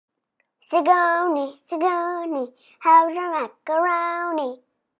Sigourney, Sigourney, how's your macaroni?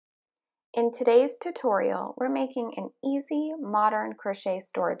 In today's tutorial, we're making an easy, modern crochet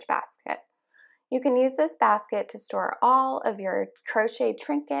storage basket. You can use this basket to store all of your crochet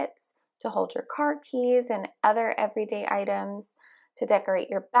trinkets, to hold your car keys and other everyday items, to decorate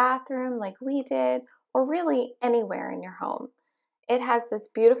your bathroom like we did, or really anywhere in your home. It has this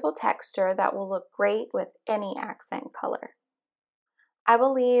beautiful texture that will look great with any accent color. I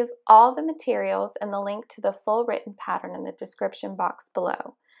will leave all the materials and the link to the full written pattern in the description box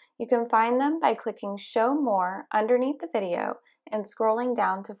below. You can find them by clicking Show More underneath the video and scrolling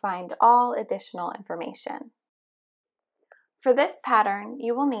down to find all additional information. For this pattern,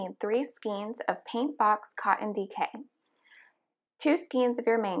 you will need 3 skeins of Paint Box Cotton DK, 2 skeins of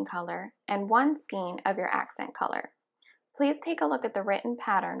your main color, and 1 skein of your accent color. Please take a look at the written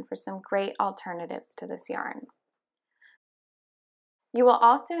pattern for some great alternatives to this yarn. You will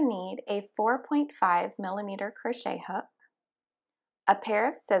also need a 4.5mm crochet hook, a pair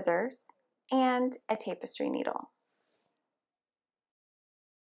of scissors, and a tapestry needle.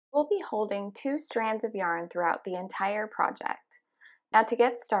 We'll be holding 2 strands of yarn throughout the entire project. Now to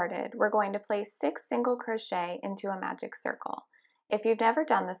get started, we're going to place 6 single crochet into a magic circle. If you've never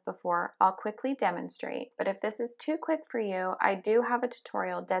done this before, I'll quickly demonstrate, but if this is too quick for you, I do have a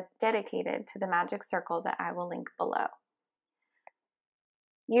tutorial dedicated to the magic circle that I will link below.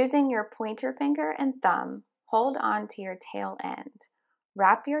 Using your pointer finger and thumb, hold on to your tail end.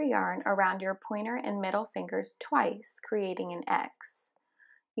 Wrap your yarn around your pointer and middle fingers twice, creating an X.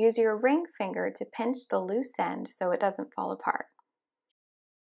 Use your ring finger to pinch the loose end so it doesn't fall apart.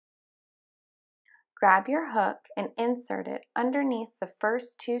 Grab your hook and insert it underneath the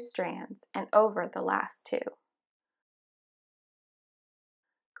first 2 strands and over the last 2.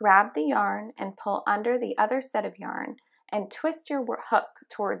 Grab the yarn and pull under the other set of yarn and twist your hook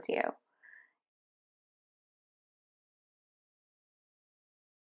towards you.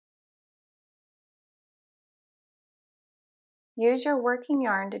 Use your working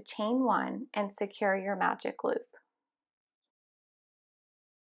yarn to chain 1 and secure your magic loop.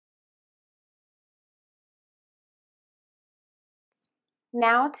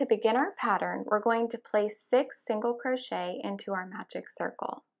 Now to begin our pattern, we're going to place 6 single crochet into our magic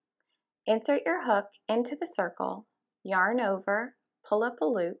circle. Insert your hook into the circle, yarn over, pull up a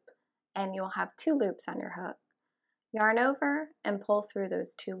loop, and you'll have 2 loops on your hook. Yarn over and pull through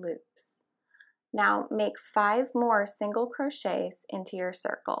those 2 loops. Now make 5 more single crochets into your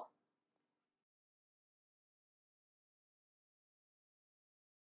circle.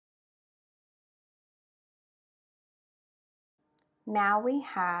 Now we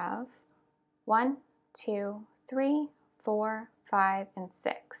have 1, 2, 3, 4, 5, and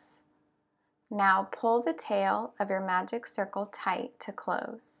 6. Now pull the tail of your magic circle tight to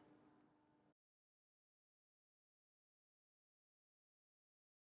close.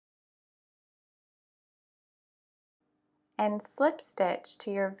 And slip stitch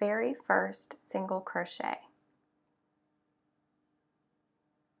to your very first single crochet.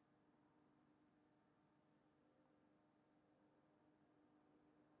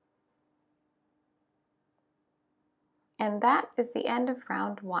 And that is the end of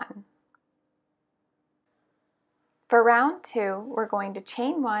round 1. For round 2, we're going to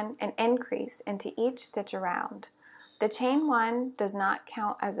chain 1 and increase into each stitch around. The chain 1 does not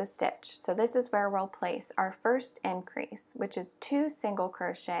count as a stitch, so this is where we'll place our first increase, which is 2 single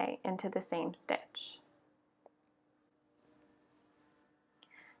crochet into the same stitch.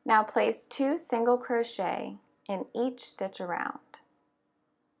 Now place 2 single crochet in each stitch around.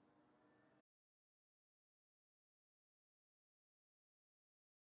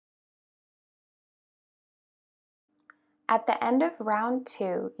 At the end of round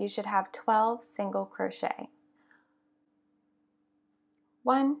 2, you should have 12 single crochet.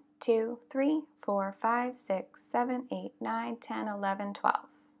 1, 2, 3, 4, 5, 6, 7, 8, 9, 10, 11, 12.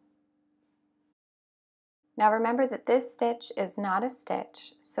 Now remember that this stitch is not a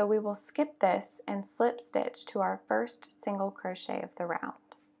stitch, so we will skip this and slip stitch to our first single crochet of the round.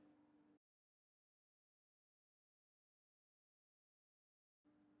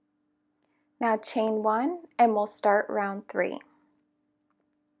 Now chain 1 and we'll start round 3.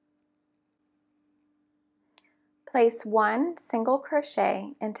 Place 1 single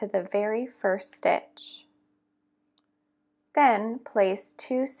crochet into the very first stitch. Then place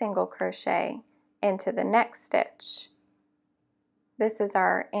 2 single crochet into the next stitch. This is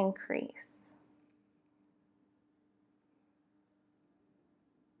our increase.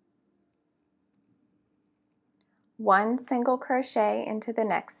 One single crochet into the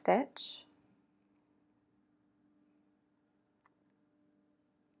next stitch.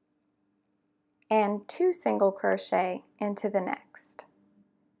 and 2 single crochet into the next.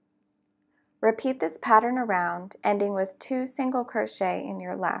 Repeat this pattern around, ending with 2 single crochet in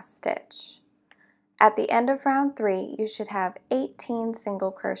your last stitch. At the end of round 3, you should have 18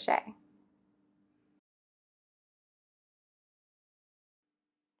 single crochet.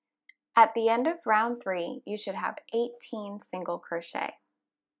 At the end of round 3, you should have 18 single crochet.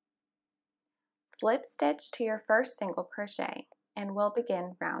 Slip stitch to your first single crochet and we'll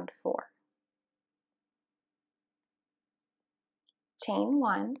begin round 4. Chain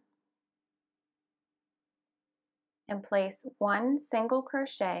 1 and place 1 single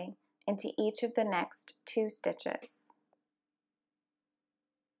crochet into each of the next 2 stitches.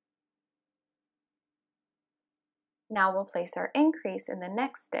 Now we'll place our increase in the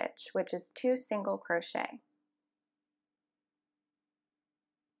next stitch, which is 2 single crochet.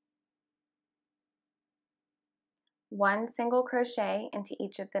 One single crochet into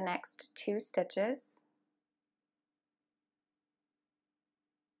each of the next 2 stitches,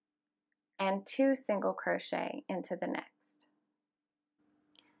 and 2 single crochet into the next.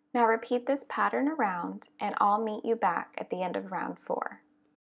 Now repeat this pattern around and I'll meet you back at the end of round 4.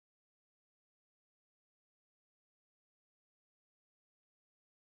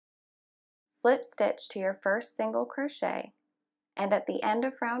 Slip stitch to your first single crochet, and at the end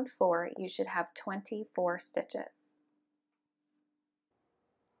of round 4 you should have 24 stitches.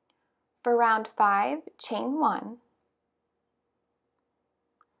 For round 5, chain 1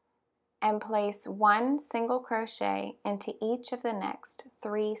 and place 1 single crochet into each of the next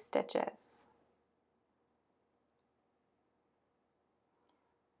 3 stitches.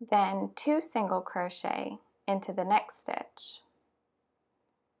 Then 2 single crochet into the next stitch.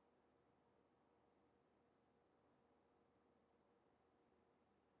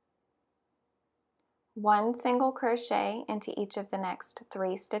 One single crochet into each of the next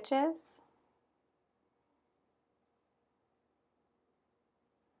 3 stitches,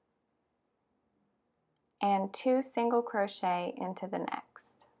 and 2 single crochet into the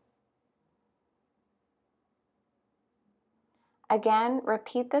next. Again,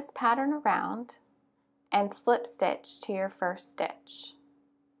 repeat this pattern around and slip stitch to your first stitch.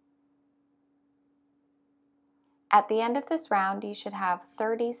 At the end of this round, you should have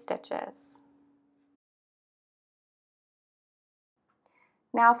 30 stitches.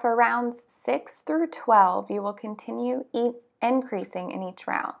 Now for rounds 6 through 12, you will continue increasing in each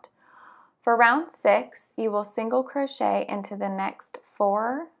round. For round 6, you will single crochet into the next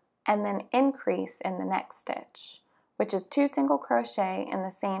 4 and then increase in the next stitch, which is 2 single crochet in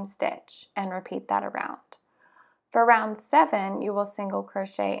the same stitch, and repeat that around. For round 7, you will single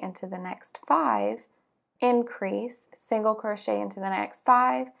crochet into the next 5, increase, single crochet into the next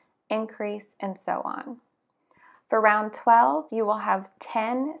 5, increase, and so on. For round 12, you will have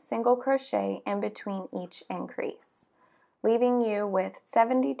 10 single crochet in between each increase, leaving you with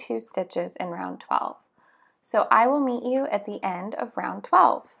 72 stitches in round 12. So I will meet you at the end of round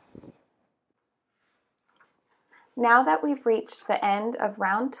 12. Now that we've reached the end of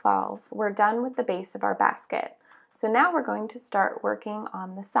round 12, we're done with the base of our basket. So now we're going to start working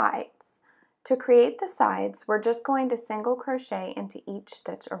on the sides. To create the sides, we're just going to single crochet into each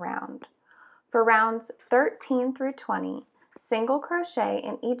stitch around. For rounds 13 through 20, single crochet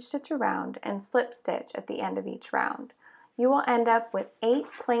in each stitch around and slip stitch at the end of each round. You will end up with 8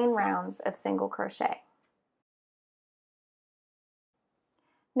 plain rounds of single crochet.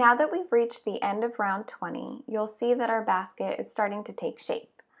 Now that we've reached the end of round 20, you'll see that our basket is starting to take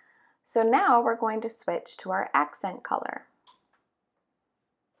shape. So now we're going to switch to our accent color.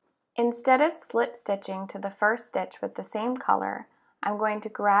 Instead of slip stitching to the first stitch with the same color, I'm going to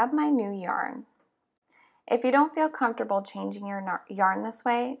grab my new yarn. If you don't feel comfortable changing your yarn this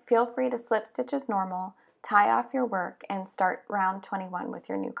way, feel free to slip stitch as normal, tie off your work, and start round 21 with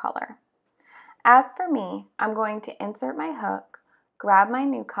your new color. As for me, I'm going to insert my hook, grab my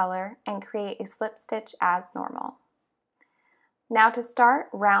new color, and create a slip stitch as normal. Now to start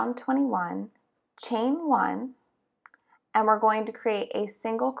round 21, chain 1, and we're going to create a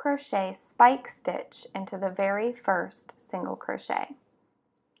single crochet spike stitch into the very first single crochet.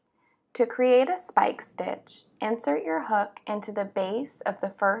 To create a spike stitch, insert your hook into the base of the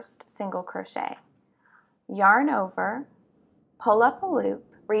first single crochet. Yarn over, pull up a loop,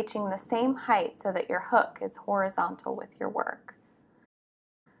 reaching the same height so that your hook is horizontal with your work.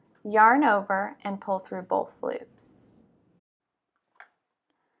 Yarn over and pull through both loops.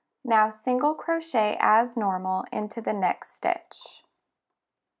 Now single crochet as normal into the next stitch.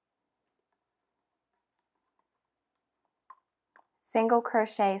 Single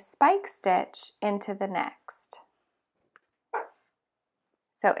crochet spike stitch into the next.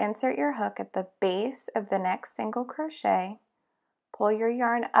 So insert your hook at the base of the next single crochet, pull your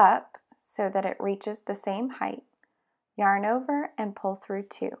yarn up so that it reaches the same height, yarn over and pull through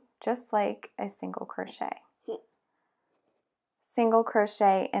 2, just like a single crochet. Single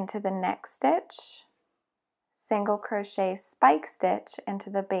crochet into the next stitch, single crochet spike stitch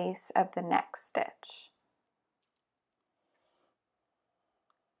into the base of the next stitch.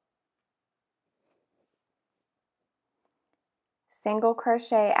 Single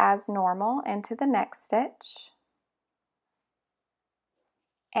crochet as normal into the next stitch,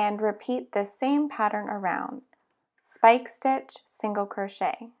 and repeat the same pattern around. Spike stitch, single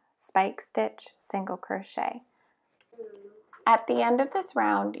crochet, spike stitch, single crochet. At the end of this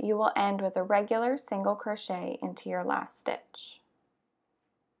round, you will end with a regular single crochet into your last stitch.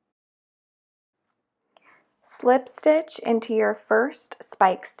 Slip stitch into your first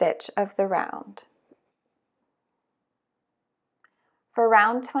spike stitch of the round. For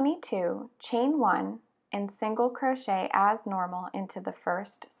round 22, chain 1 and single crochet as normal into the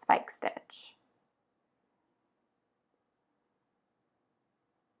first spike stitch.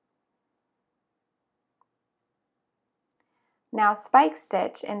 Now spike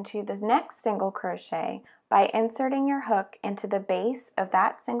stitch into the next single crochet by inserting your hook into the base of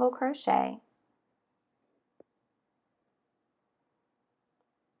that single crochet.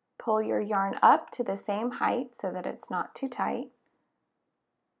 Pull your yarn up to the same height so that it's not too tight.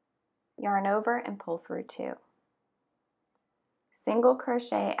 Yarn over and pull through 2. Single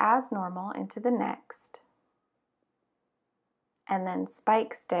crochet as normal into the next, and then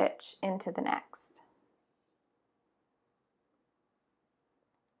spike stitch into the next.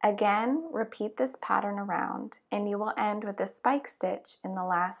 Again, repeat this pattern around, and you will end with a spike stitch in the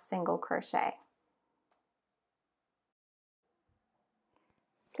last single crochet.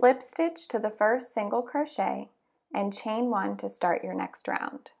 Slip stitch to the first single crochet and chain 1 to start your next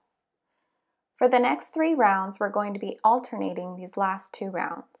round. For the next 3 rounds, we're going to be alternating these last 2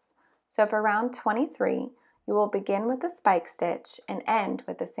 rounds. So for round 23, you will begin with a spike stitch and end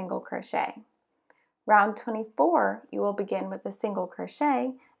with a single crochet. Round 24, you will begin with a single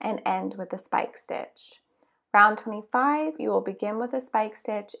crochet and end with a spike stitch. Round 25, you will begin with a spike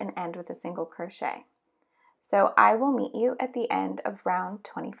stitch and end with a single crochet. So I will meet you at the end of round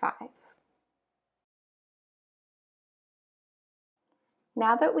 25.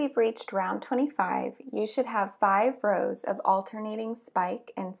 Now that we've reached round 25, you should have 5 rows of alternating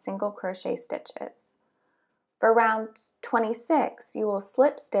spike and single crochet stitches. For round 26, you will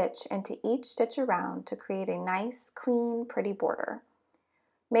slip stitch into each stitch around to create a nice, clean, pretty border.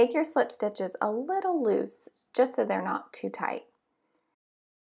 Make your slip stitches a little loose, just so they're not too tight.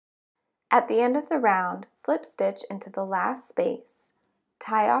 At the end of the round, slip stitch into the last space,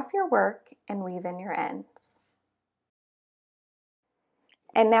 tie off your work, and weave in your ends.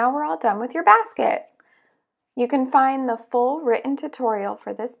 And now we're all done with your basket. You can find the full written tutorial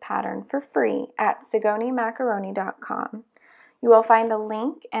for this pattern for free at sigonimacaroni.com. You will find a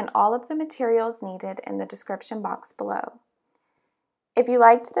link and all of the materials needed in the description box below. If you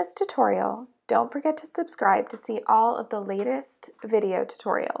liked this tutorial, don't forget to subscribe to see all of the latest video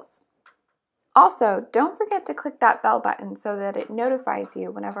tutorials. Also, don't forget to click that bell button so that it notifies you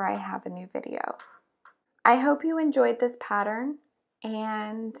whenever I have a new video. I hope you enjoyed this pattern,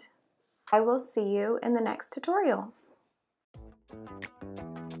 and I will see you in the next tutorial.